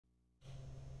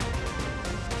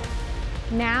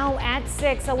Now at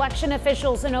 6, election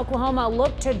officials in Oklahoma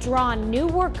look to draw new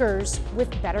workers with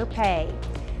better pay.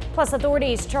 Plus,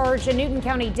 authorities charge a Newton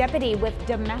County deputy with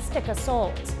domestic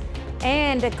assault.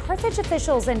 And Carthage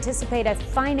officials anticipate a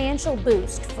financial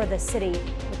boost for the city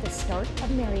with the start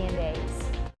of Marion Days.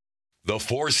 The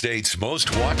 4 states'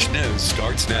 most watched news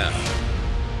starts now.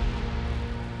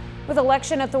 With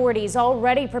election authorities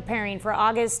already preparing for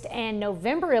August and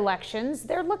November elections,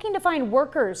 they're looking to find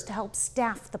workers to help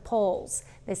staff the polls.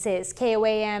 This is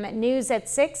KOAM News at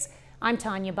 6. I'm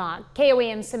Tanya Bach.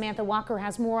 KOAM's Samantha Walker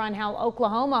has more on how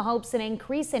Oklahoma hopes an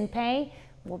increase in pay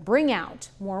will bring out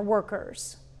more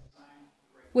workers.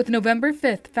 With November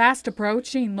 5th fast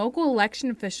approaching, local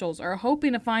election officials are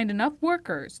hoping to find enough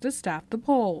workers to staff the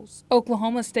polls.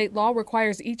 Oklahoma state law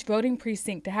requires each voting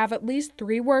precinct to have at least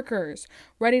 3 workers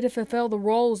ready to fulfill the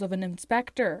roles of an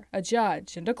inspector, a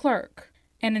judge, and a clerk.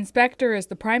 An inspector is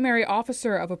the primary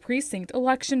officer of a precinct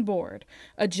election board.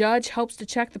 A judge helps to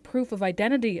check the proof of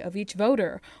identity of each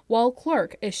voter, while a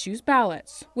clerk issues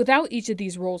ballots. Without each of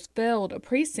these roles filled, a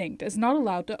precinct is not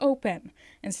allowed to open,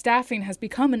 and staffing has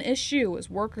become an issue as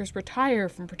workers retire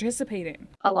from participating.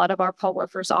 A lot of our poll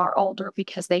workers are older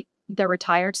because they're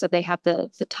retired, so they have the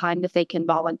time that they can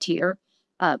volunteer.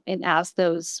 And as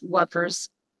those workers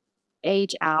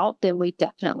age out, then we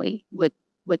definitely would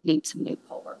need some new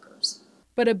poll workers.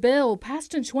 But a bill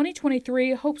passed in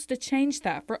 2023 hopes to change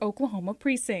that for Oklahoma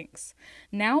precincts.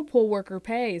 Now poll worker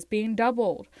pay is being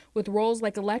doubled, with roles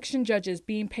like election judges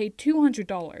being paid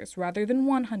 $200 rather than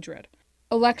 $100.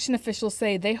 Election officials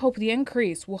say they hope the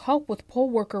increase will help with poll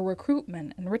worker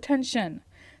recruitment and retention.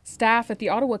 Staff at the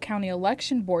Ottawa County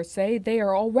Election Board say they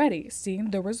are already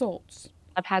seeing the results.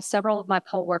 I've had several of my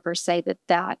poll workers say that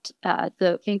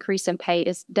the increase in pay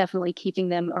is definitely keeping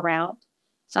them around.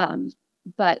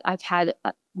 But I've had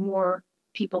more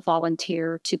people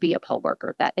volunteer to be a poll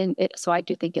worker, so I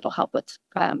do think it'll help with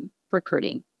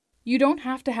recruiting. You don't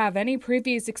have to have any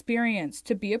previous experience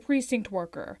to be a precinct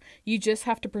worker. You just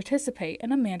have to participate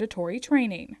in a mandatory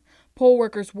training. Poll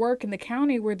workers work in the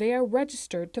county where they are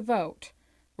registered to vote.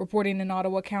 Reporting in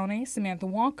Ottawa County, Samantha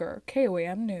Walker,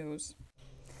 KOAM News.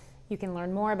 You can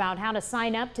learn more about how to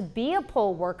sign up to be a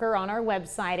poll worker on our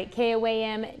website at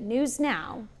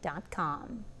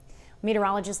KOAMnewsnow.com.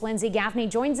 Meteorologist Lindsay Gaffney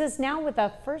joins us now with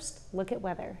a first look at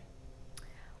weather.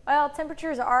 Well,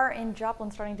 temperatures are in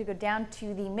Joplin starting to go down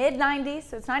to the mid-90s,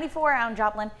 so it's 94 out in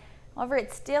Joplin. However,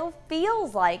 it still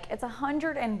feels like it's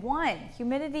 101.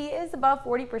 Humidity is above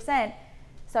 40%.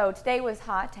 So today was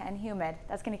hot and humid.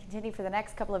 That's going to continue for the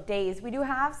next couple of days. We do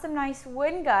have some nice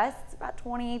wind gusts, about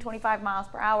 20-25 miles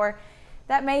per hour.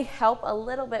 That may help a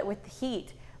little bit with the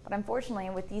heat, but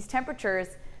unfortunately with these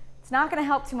temperatures, it's not going to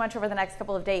help too much over the next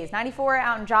couple of days. 94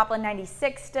 out in Joplin,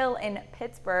 96 still in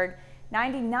Pittsburgh,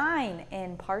 99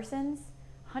 in Parsons,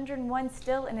 101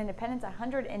 still in Independence,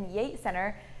 100 in Yates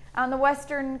Center. Out in the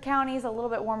western counties, a little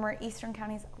bit warmer, eastern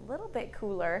counties, a little bit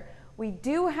cooler. We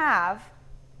do have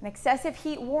an excessive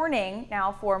heat warning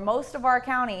now for most of our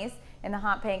counties in the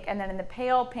hot pink, and then in the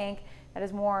pale pink, that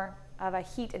is more of a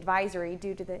heat advisory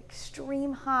due to the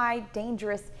extreme high,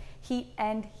 dangerous heat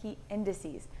and heat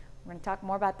indices. We're going to talk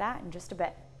more about that in just a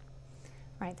bit.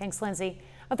 All right, thanks, Lindsay.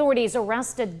 Authorities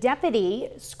arrest a deputy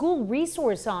school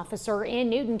resource officer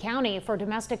in Newton County for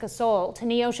domestic assault.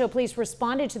 Neosho police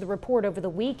responded to the report over the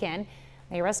weekend.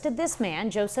 They arrested this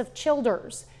man, Joseph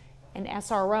Childers, an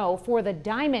SRO for the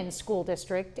Diamond School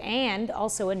District and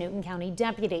also a Newton County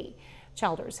deputy.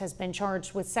 Childers has been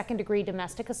charged with second-degree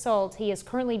domestic assault. He is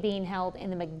currently being held in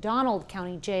the McDonald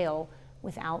County Jail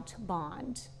without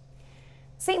bond.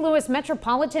 St. Louis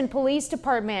Metropolitan Police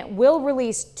Department will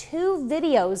release 2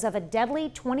 videos of a deadly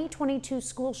 2022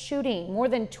 school shooting more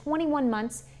than 21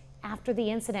 months after the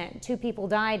incident. 2 people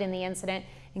died in the incident,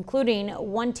 including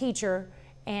 1 teacher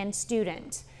and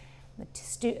student.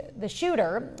 The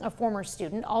shooter, a former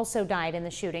student, also died in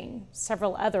the shooting.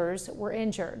 Several others were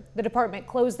injured. The department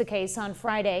closed the case on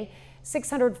Friday,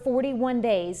 641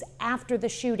 days after the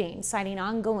shooting, citing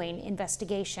ongoing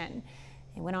investigation.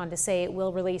 They went on to say it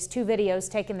will release 2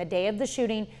 videos taken the day of the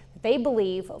shooting that they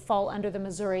believe fall under the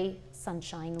Missouri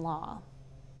Sunshine Law.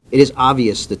 It is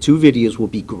obvious the 2 videos will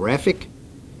be graphic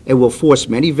and will force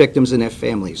many victims and their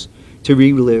families to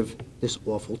relive this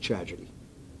awful tragedy.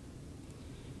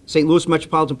 St. Louis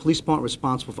Metropolitan Police Department is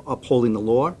responsible for upholding the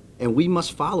law, and we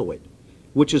must follow it,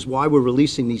 which is why we're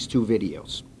releasing these 2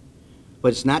 videos. But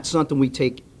it's not something we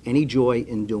take any joy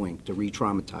in doing to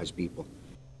re-traumatize people.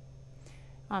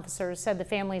 Officers said the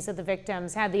families of the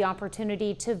victims had the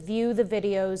opportunity to view the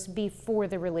videos before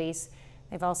the release.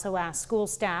 They've also asked school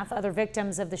staff, other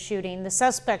victims of the shooting, the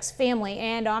suspect's family,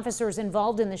 and officers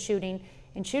involved in the shooting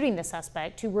in shooting the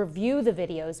suspect to review the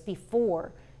videos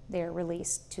before they're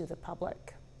released to the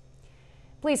public.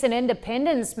 Police in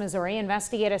Independence, Missouri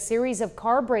investigate a series of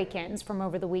car break-ins from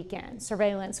over the weekend.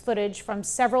 Surveillance footage from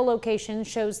several locations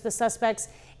shows the suspects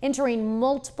entering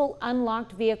multiple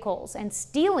unlocked vehicles and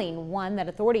stealing one that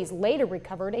authorities later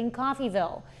recovered in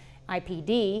Coffeyville.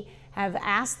 IPD have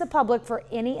asked the public for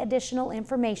any additional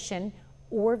information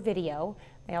or video.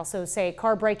 They also say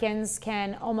car break-ins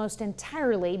can almost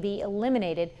entirely be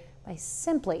eliminated by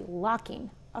simply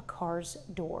locking a car's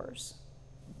doors.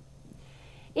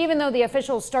 Even though the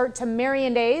official start to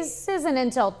Marian Days isn't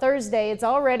until Thursday, it's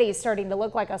already starting to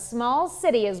look like a small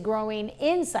city is growing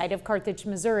inside of Carthage,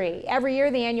 Missouri. Every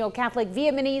year, the annual Catholic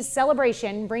Vietnamese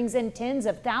celebration brings in tens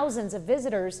of thousands of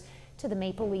visitors to the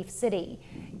Maple Leaf City.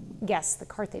 Yes, the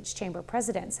Carthage Chamber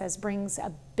president says brings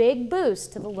a big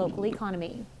boost to the local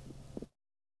economy.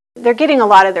 They're getting a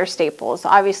lot of their staples,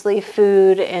 obviously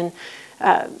food and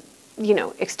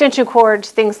extension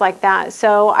cords, things like that.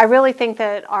 So I really think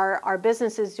that our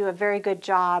businesses do a very good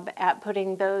job at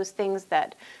putting those things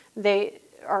that they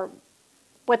are,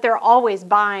 what they're always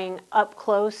buying up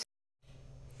close.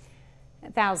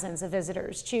 Thousands of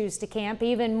visitors choose to camp.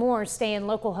 Even more stay in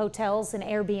local hotels and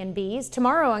Airbnbs.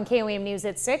 Tomorrow on KOAM News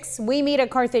at 6, we meet a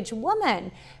Carthage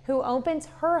woman who opens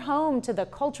her home to the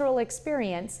cultural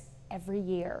experience every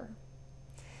year.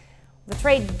 The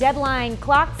trade deadline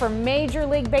clock for Major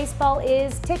League Baseball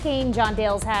is ticking. John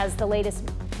Dales has the latest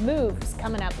moves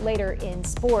coming up later in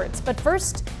sports. But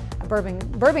first,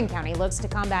 Bourbon County looks to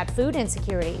combat food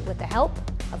insecurity with the help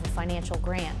of a financial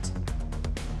grant.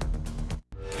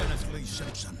 Kenneth Lee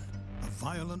Simpson, a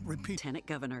violent Lieutenant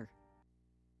Governor.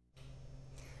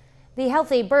 The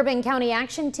Healthy Bourbon County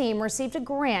Action Team received a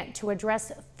grant to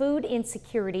address food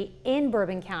insecurity in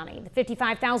Bourbon County. The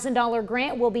 $55,000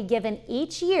 grant will be given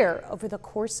each year over the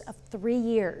course of 3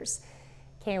 years.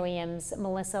 KOAM's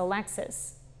Melissa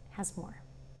Alexis has more.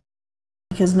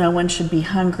 Because no one should be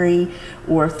hungry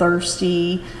or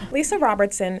thirsty. Lisa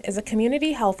Robertson is a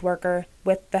community health worker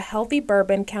with the Healthy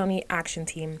Bourbon County Action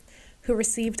Team, who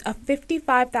received a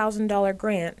 $55,000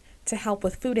 grant to help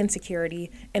with food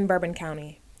insecurity in Bourbon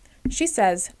County. She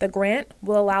says the grant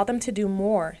will allow them to do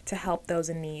more to help those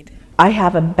in need. I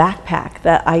have a backpack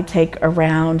that I take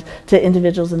around to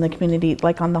individuals in the community,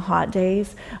 like on the hot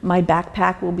days. My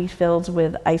backpack will be filled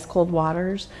with ice cold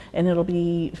waters, and it'll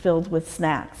be filled with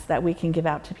snacks that we can give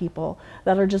out to people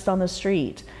that are just on the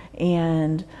street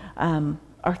and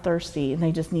are thirsty and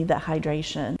they just need that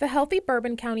hydration. The Healthy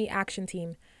Bourbon County Action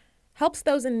Team helps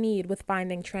those in need with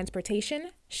finding transportation,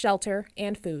 shelter,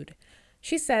 and food.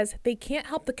 She says they can't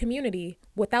help the community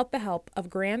without the help of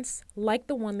grants like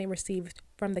the one they received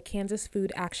from the Kansas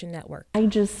Food Action Network. I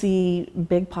just see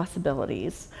big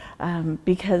possibilities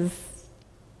because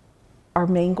our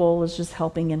main goal is just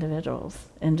helping individuals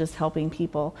and just helping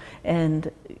people.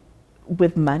 And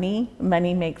with money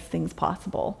makes things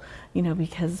possible,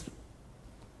 because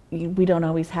we don't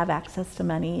always have access to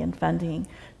money and funding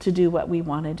to do what we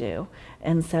want to do.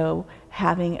 And so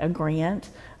having a grant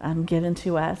given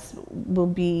to us will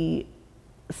be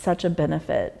such a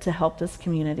benefit to help this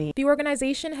community. The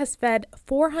organization has fed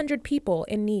 400 people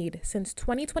in need since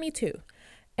 2022,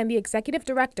 and the executive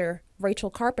director, Rachel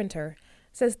Carpenter,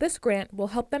 says this grant will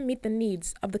help them meet the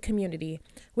needs of the community,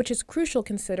 which is crucial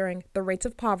considering the rates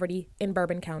of poverty in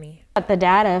Bourbon County. The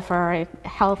data for our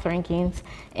health rankings,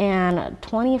 and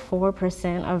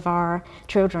 24% of our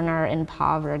children are in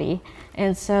poverty.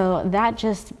 And so that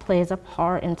just plays a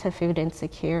part into food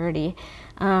insecurity.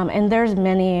 And there's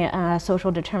many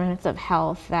social determinants of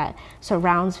health that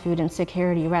surrounds food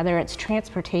insecurity, whether it's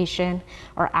transportation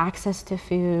or access to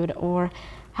food or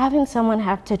having someone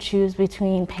have to choose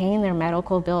between paying their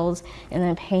medical bills and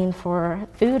then paying for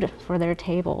food for their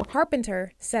table.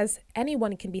 Carpenter says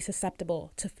anyone can be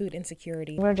susceptible to food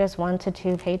insecurity. We're just 1 to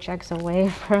 2 paychecks away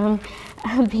from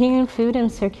being food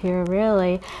insecure,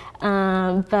 really.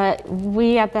 But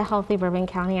we at the Healthy Bourbon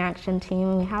County Action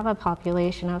Team, we have a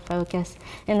population of focus,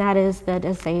 and that is the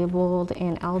disabled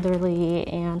and elderly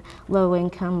and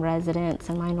low-income residents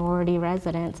and minority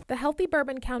residents. The Healthy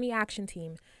Bourbon County Action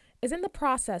Team is in the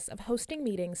process of hosting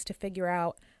meetings to figure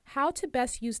out how to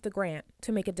best use the grant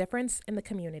to make a difference in the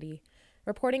community.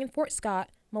 Reporting in Fort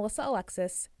Scott, Melissa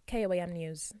Alexis, KOAM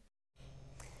News.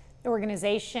 The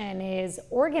organization is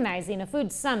organizing a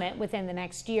food summit within the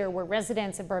next year where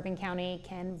residents of Bourbon County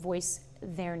can voice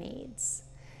their needs.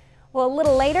 Well, a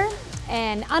little later,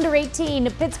 an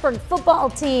under-18 Pittsburgh football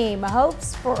team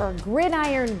hopes for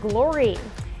gridiron glory.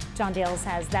 John Dales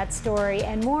has that story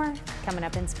and more coming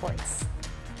up in sports.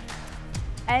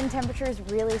 And temperatures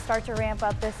really start to ramp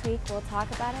up this week. We'll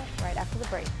talk about it right after the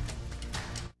break.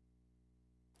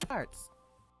 Arts.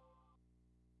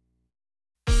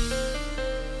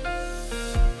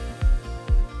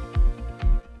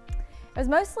 It was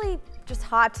mostly just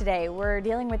hot today. We're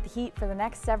dealing with the heat for the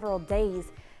next several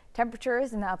days.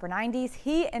 Temperatures in the upper 90s,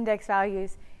 heat index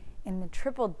values in the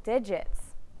triple digits.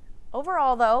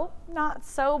 Overall, though, not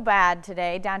so bad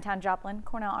today. Downtown Joplin,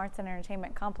 Cornell Arts and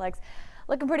Entertainment Complex,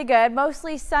 looking pretty good.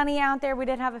 Mostly sunny out there. We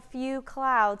did have a few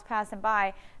clouds passing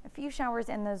by, a few showers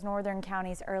in those northern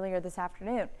counties earlier this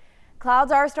afternoon.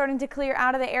 Clouds are starting to clear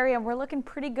out of the area, and we're looking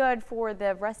pretty good for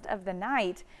the rest of the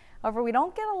night. However, we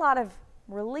don't get a lot of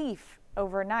relief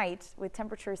overnight, with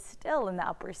temperatures still in the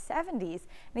upper 70s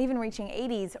and even reaching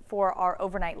 80s for our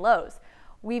overnight lows.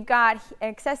 We've got an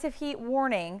excessive heat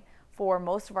warning for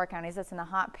most of our counties. That's in the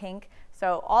hot pink.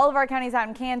 So all of our counties out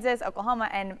in Kansas, Oklahoma,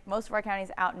 and most of our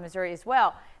counties out in Missouri as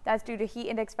well. That's due to heat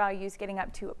index values getting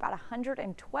up to about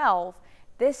 112.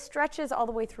 This stretches all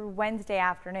the way through Wednesday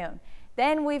afternoon.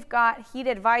 Then we've got heat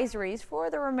advisories for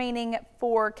the remaining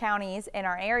 4 counties in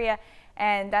our area,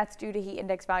 and that's due to heat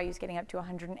index values getting up to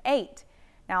 108.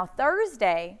 Now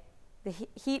Thursday, the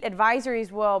heat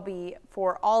advisories will be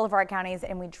for all of our counties,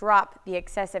 and we drop the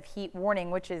excessive heat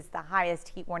warning, which is the highest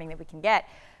heat warning that we can get.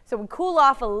 So we cool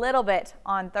off a little bit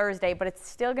on Thursday, but it's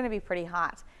still going to be pretty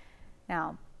hot.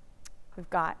 Now, we've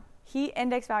got heat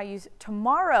index values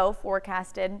tomorrow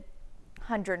forecasted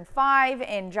 105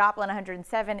 in Joplin,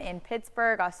 107 in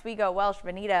Pittsburgh, Oswego, Welsh,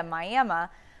 Veneta, Miami,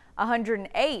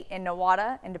 108 in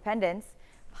Nowata, Independence,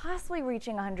 possibly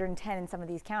reaching 110 in some of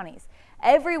these counties.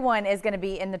 Everyone is going to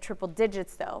be in the triple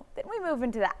digits though. Then we move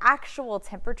into the actual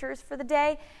temperatures for the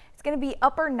day. It's going to be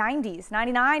upper 90s,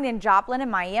 99 in Joplin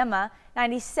and Miami,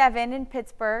 97 in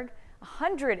Pittsburgh,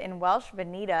 100 in Welsh,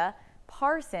 Veneta,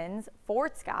 Parsons,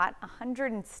 Fort Scott,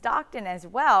 100 in Stockton as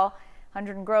well,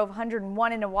 100 in Grove,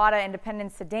 101 in Nowata,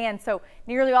 Independence, Sedan. So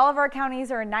nearly all of our counties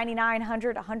are in 99,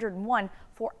 100, 101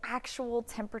 for actual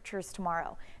temperatures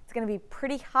tomorrow. It's going to be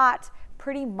pretty hot,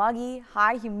 pretty muggy,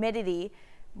 high humidity.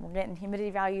 We're getting humidity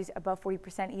values above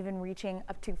 40%, even reaching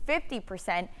up to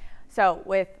 50%. So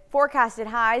with forecasted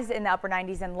highs in the upper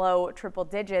 90s and low triple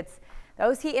digits,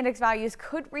 those heat index values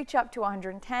could reach up to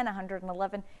 110,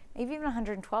 111, maybe even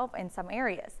 112 in some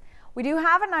areas. We do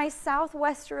have a nice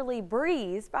southwesterly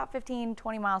breeze, about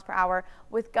 15-20 miles per hour,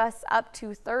 with gusts up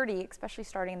to 30, especially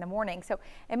starting in the morning. So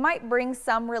it might bring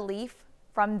some relief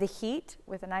from the heat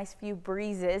with a nice few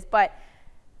breezes, but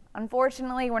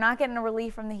unfortunately, we're not getting a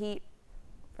relief from the heat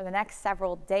for the next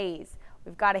several days.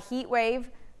 We've got a heat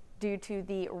wave due to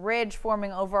the ridge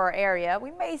forming over our area.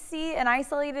 We may see an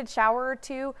isolated shower or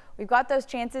two. We've got those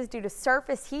chances due to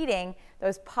surface heating,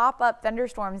 those pop-up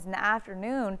thunderstorms in the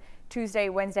afternoon, Tuesday,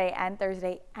 Wednesday, and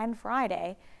Thursday, and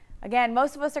Friday. Again,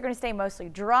 most of us are going to stay mostly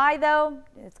dry though.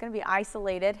 It's going to be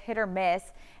isolated, hit or miss.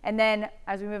 And then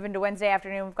as we move into Wednesday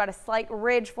afternoon, we've got a slight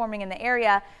ridge forming in the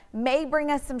area. May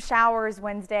bring us some showers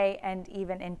Wednesday and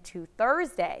even into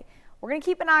Thursday. We're going to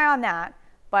keep an eye on that,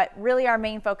 but really our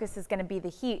main focus is going to be the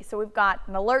heat. So we've got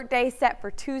an alert day set for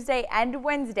Tuesday and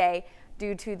Wednesday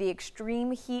due to the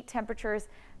extreme heat temperatures,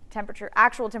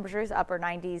 actual temperatures, upper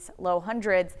 90s, low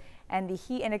hundreds, and the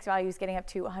heat index values getting up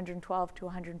to 112 to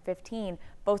 115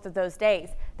 both of those days.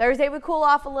 Thursday we cool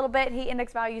off a little bit, heat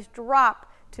index values drop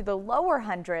to the lower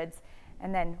hundreds,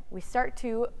 and then we start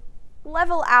to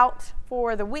level out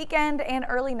for the weekend and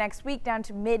early next week down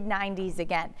to mid 90s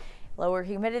again. Lower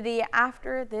humidity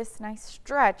after this nice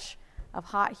stretch of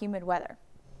hot, humid weather.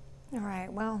 All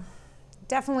right, well,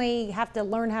 definitely have to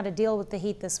learn how to deal with the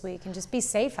heat this week and just be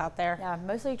safe out there. Yeah,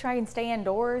 mostly try and stay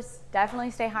indoors.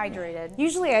 Definitely stay hydrated.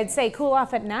 Usually I'd say cool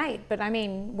off at night, but I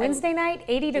mean, Wednesday night,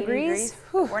 80 degrees.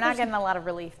 We're not getting a lot of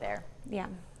relief there. Yeah.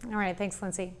 All right, thanks,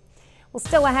 Lindsay. Well,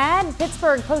 still ahead,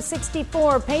 Pittsburgh Post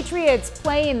 64 Patriots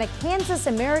play in the Kansas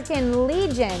American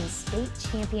Legion State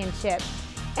Championship.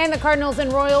 And the Cardinals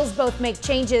and Royals both make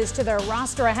changes to their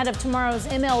roster ahead of tomorrow's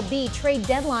MLB trade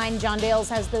deadline. John Dales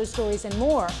has those stories and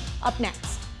more up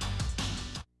next.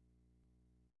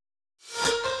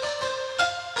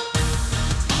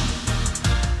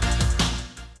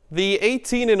 The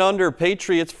 18 and under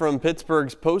Patriots from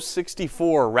Pittsburgh's Post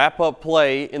 64 wrap up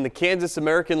play in the Kansas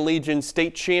American Legion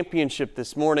State Championship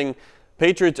this morning.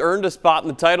 Patriots earned a spot in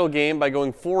the title game by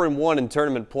going 4-1 in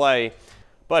tournament play.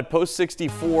 But Post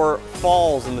 64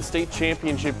 falls in the state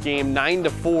championship game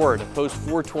 9-4 to Post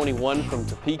 421 from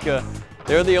Topeka.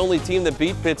 They're the only team that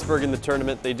beat Pittsburgh in the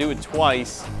tournament. They do it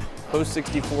twice. Post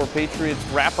 64 Patriots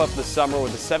wrap up the summer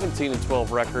with a 17-12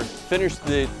 record, finish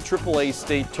the AAA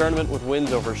state tournament with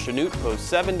wins over Chanute Post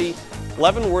 70,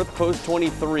 Leavenworth Post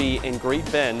 23, and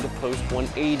Great Bend Post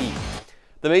 180.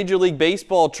 The Major League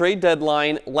Baseball trade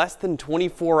deadline less than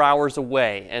 24 hours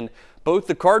away, and Both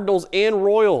the Cardinals and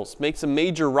Royals make some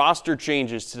major roster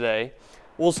changes today.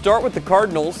 We'll start with the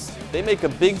Cardinals. They make a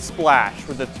big splash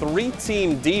with a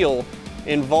 3-team deal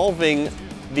involving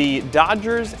the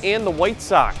Dodgers and the White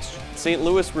Sox. St.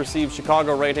 Louis receives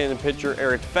Chicago right-handed pitcher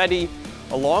Eric Fetty,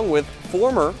 along with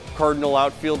former Cardinal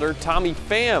outfielder Tommy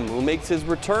Pham, who makes his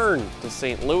return to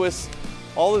St. Louis.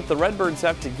 All that the Redbirds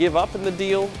have to give up in the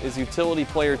deal is utility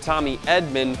player Tommy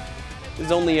Edman.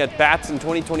 His only at-bats in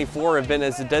 2024 have been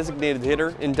as a designated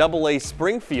hitter in Double-A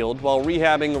Springfield while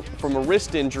rehabbing from a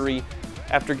wrist injury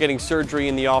after getting surgery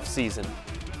in the offseason.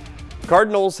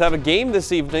 Cardinals have a game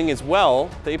this evening as well.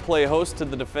 They play host to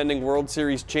the defending World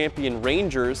Series champion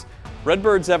Rangers.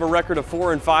 Redbirds have a record of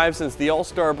 4-5 since the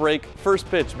All-Star break.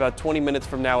 First pitch about 20 minutes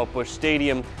from now at Busch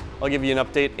Stadium. I'll give you an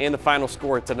update and the final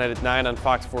score tonight at 9 on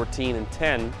Fox 14 and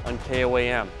 10 on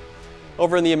KOAM.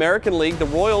 Over in the American League, the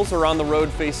Royals are on the road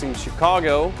facing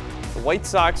Chicago. The White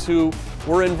Sox, who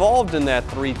were involved in that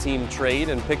 3-team trade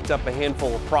and picked up a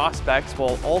handful of prospects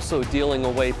while also dealing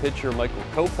away pitcher Michael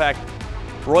Kopech.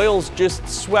 Royals just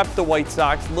swept the White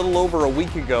Sox a little over a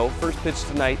week ago. First pitch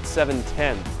tonight,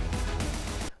 7:10.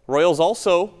 Royals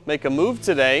also make a move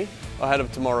today ahead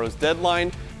of tomorrow's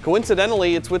deadline.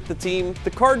 Coincidentally, it's with the team the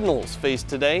Cardinals face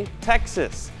today,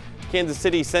 Texas. Kansas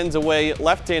City sends away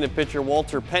left-handed pitcher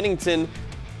Walter Pennington,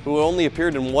 who only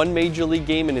appeared in one major league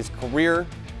game in his career.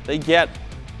 They get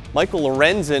Michael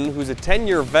Lorenzen, who's a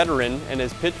 10-year veteran and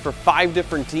has pitched for 5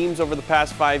 different teams over the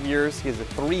past 5 years. He has a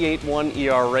 3.81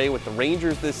 ERA with the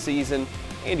Rangers this season,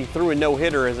 and he threw a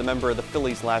no-hitter as a member of the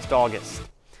Phillies last August.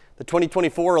 The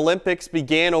 2024 Olympics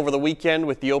began over the weekend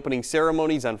with the opening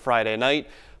ceremonies on Friday night.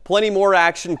 Plenty more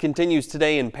action continues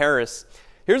today in Paris.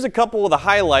 Here's a couple of the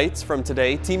highlights from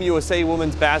today. Team USA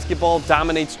women's basketball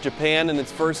dominates Japan in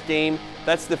its first game.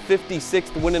 That's the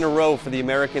 56th win in a row for the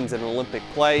Americans in Olympic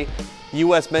play. The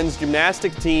U.S. men's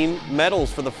gymnastics team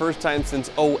medals for the first time since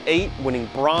 '08, winning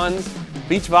bronze.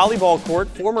 Beach volleyball court,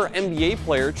 former NBA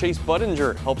player Chase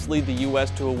Budinger helps lead the U.S.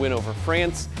 to a win over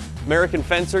France. American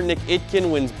fencer Nick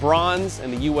Itkin wins bronze,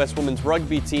 and the U.S. women's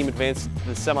rugby team advances to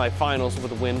the semifinals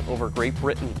with a win over Great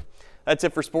Britain. That's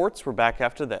it for sports. We're back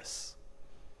after this.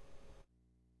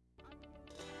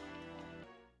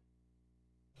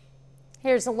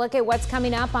 Here's a look at what's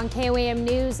coming up on KOAM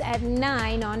News at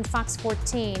 9 on Fox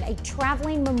 14. A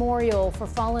traveling memorial for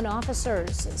fallen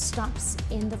officers stops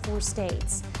in the 4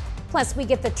 states. Plus, we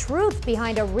get the truth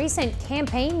behind a recent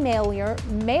campaign mailer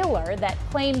that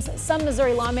claims some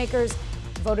Missouri lawmakers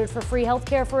voted for free health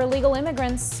care for illegal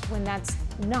immigrants when that's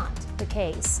not the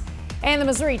case. And the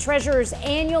Missouri Treasurer's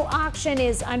annual auction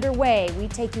is underway. We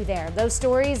take you there. Those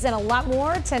stories and a lot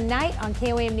more tonight on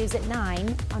KOAM News at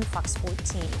 9 on Fox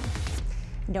 14.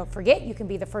 And don't forget, you can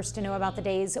be the first to know about the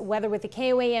day's weather with the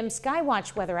KOAM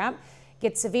Skywatch weather app.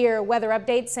 Get severe weather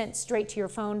updates sent straight to your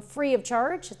phone free of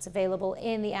charge. It's available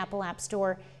in the Apple App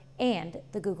Store and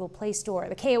the Google Play Store.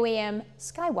 The KOAM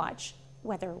Skywatch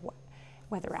weather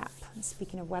app. And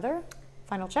speaking of weather,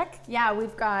 final check. Yeah,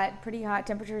 we've got pretty hot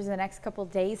temperatures in the next couple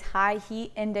of days, high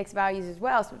heat index values as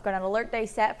well. So we've got an alert day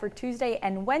set for Tuesday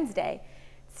and Wednesday.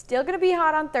 It's still going to be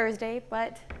hot on Thursday,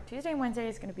 but Tuesday and Wednesday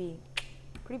is going to be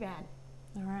pretty bad.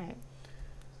 All right.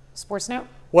 Sports note.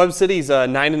 Webb City's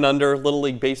 9 and under Little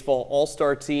League Baseball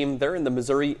All-Star team. They're in the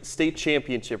Missouri State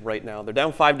Championship right now. They're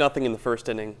down 5-0 in the first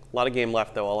inning. A lot of game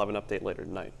left, though. I'll have an update later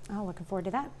tonight. Oh, looking forward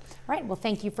to that. All right. Well,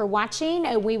 thank you for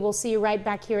watching. We will see you right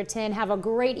back here at 10. Have a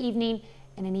great evening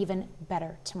and an even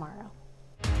better tomorrow.